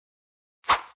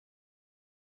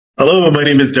Hello, my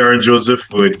name is Darren Joseph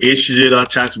with HTJ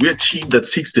Tax. We're a team that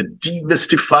seeks to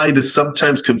demystify the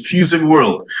sometimes confusing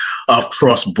world of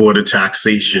cross-border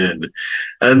taxation.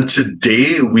 And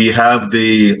today we have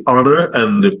the honor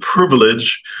and the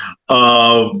privilege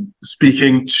of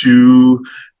speaking to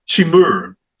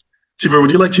Timur. Timur, would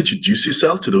you like to introduce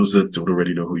yourself to those that don't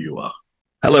already know who you are?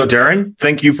 Hello, Darren.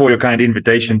 Thank you for your kind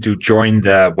invitation to join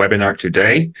the webinar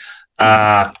today.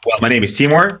 My name is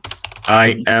Timur.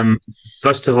 I am,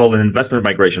 first of all, an investment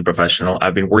migration professional.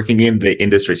 I've been working in the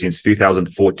industry since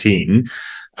 2014.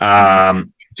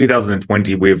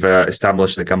 2020, we've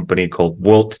established a company called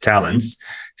World Talents,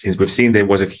 since we've seen there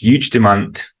was a huge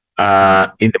demand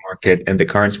in the market, and the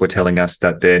currents were telling us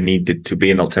that there needed to be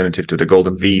an alternative to the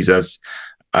golden visas,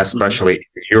 especially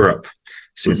in Europe,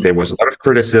 since there was a lot of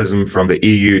criticism from the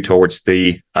EU towards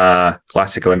the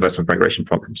classical investment migration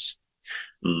programs.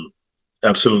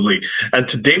 Absolutely. And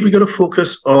today we're going to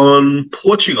focus on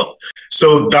Portugal.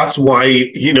 So that's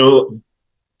why,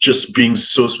 just being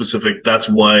so specific, that's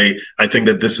why I think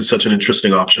that this is such an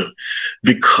interesting option,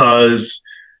 because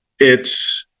it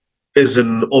is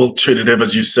an alternative.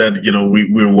 As you said,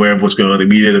 we're aware of what's going on in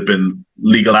the media. There have been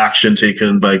legal action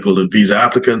taken by golden visa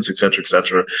applicants, et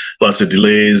cetera, lots of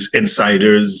delays,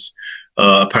 insiders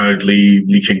apparently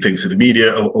leaking things to the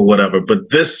media or whatever.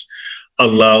 But this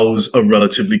allows a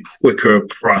relatively quicker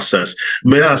process.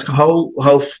 May I ask, how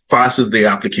fast is the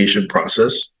application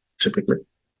process typically?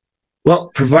 Well,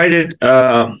 provided,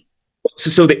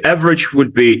 so the average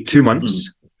would be 2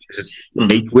 months,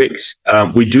 8 weeks.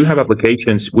 We do have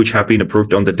applications which have been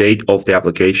approved on the date of the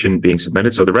application being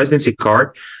submitted. So the residency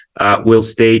card will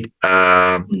state,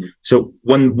 so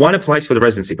when one applies for the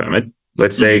residency permit,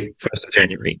 let's say 1st of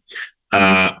January,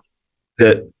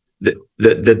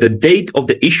 the date of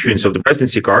the issuance of the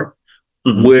residency card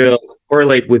will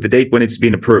correlate with the date when it's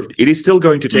been approved. It is still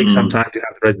going to take some time to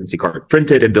have the residency card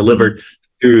printed and delivered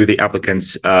to the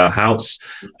applicant's house.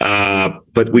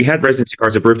 But we had residency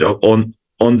cards approved on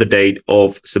the date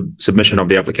of submission of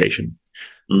the application.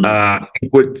 It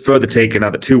would further take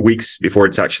another 2 weeks before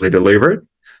it's actually delivered.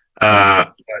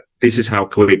 But this is how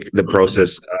quick the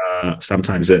process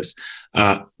sometimes is.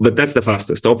 But that's the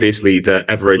fastest. Obviously, the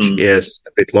average is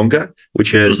a bit longer,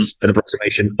 which is an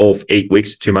approximation of 8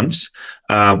 weeks, 2 months.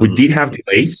 We did have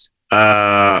delays.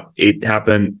 It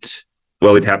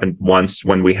happened once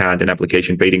when we had an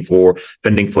application pending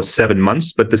for 7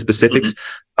 months. But the specifics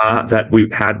that we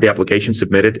had the application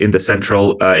submitted in the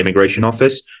central immigration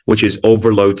office, which is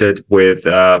overloaded with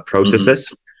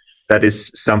processes. That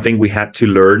is something we had to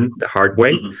learn the hard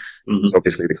way. So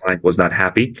obviously, the client was not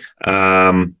happy.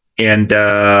 And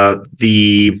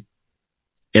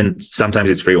sometimes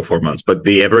it's 3 or 4 months, but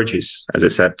the average is, as I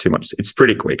said, 2 months. It's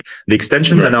pretty quick. The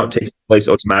extensions are now taking place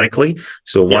automatically.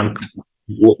 So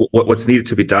what's needed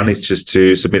to be done is just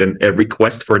to submit a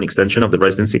request for an extension of the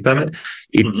residency permit.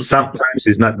 It sometimes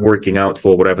is not working out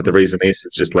for whatever the reason is.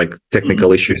 It's just like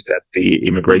technical issues at the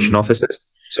immigration offices.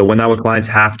 So when our clients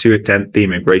have to attend the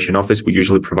immigration office, we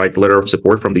usually provide a letter of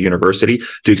support from the university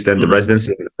to extend the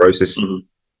residency. The process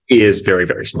is very,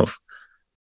 very smooth.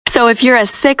 So if you're a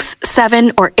 6,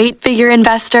 7, or 8-figure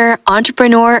investor,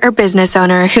 entrepreneur, or business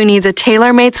owner who needs a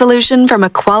tailor-made solution from a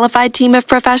qualified team of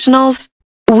professionals,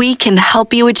 we can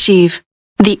help you achieve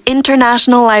the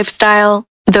international lifestyle,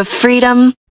 the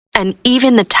freedom, and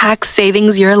even the tax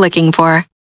savings you're looking for.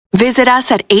 Visit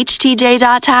us at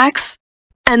htj.tax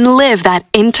and live that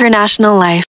international life.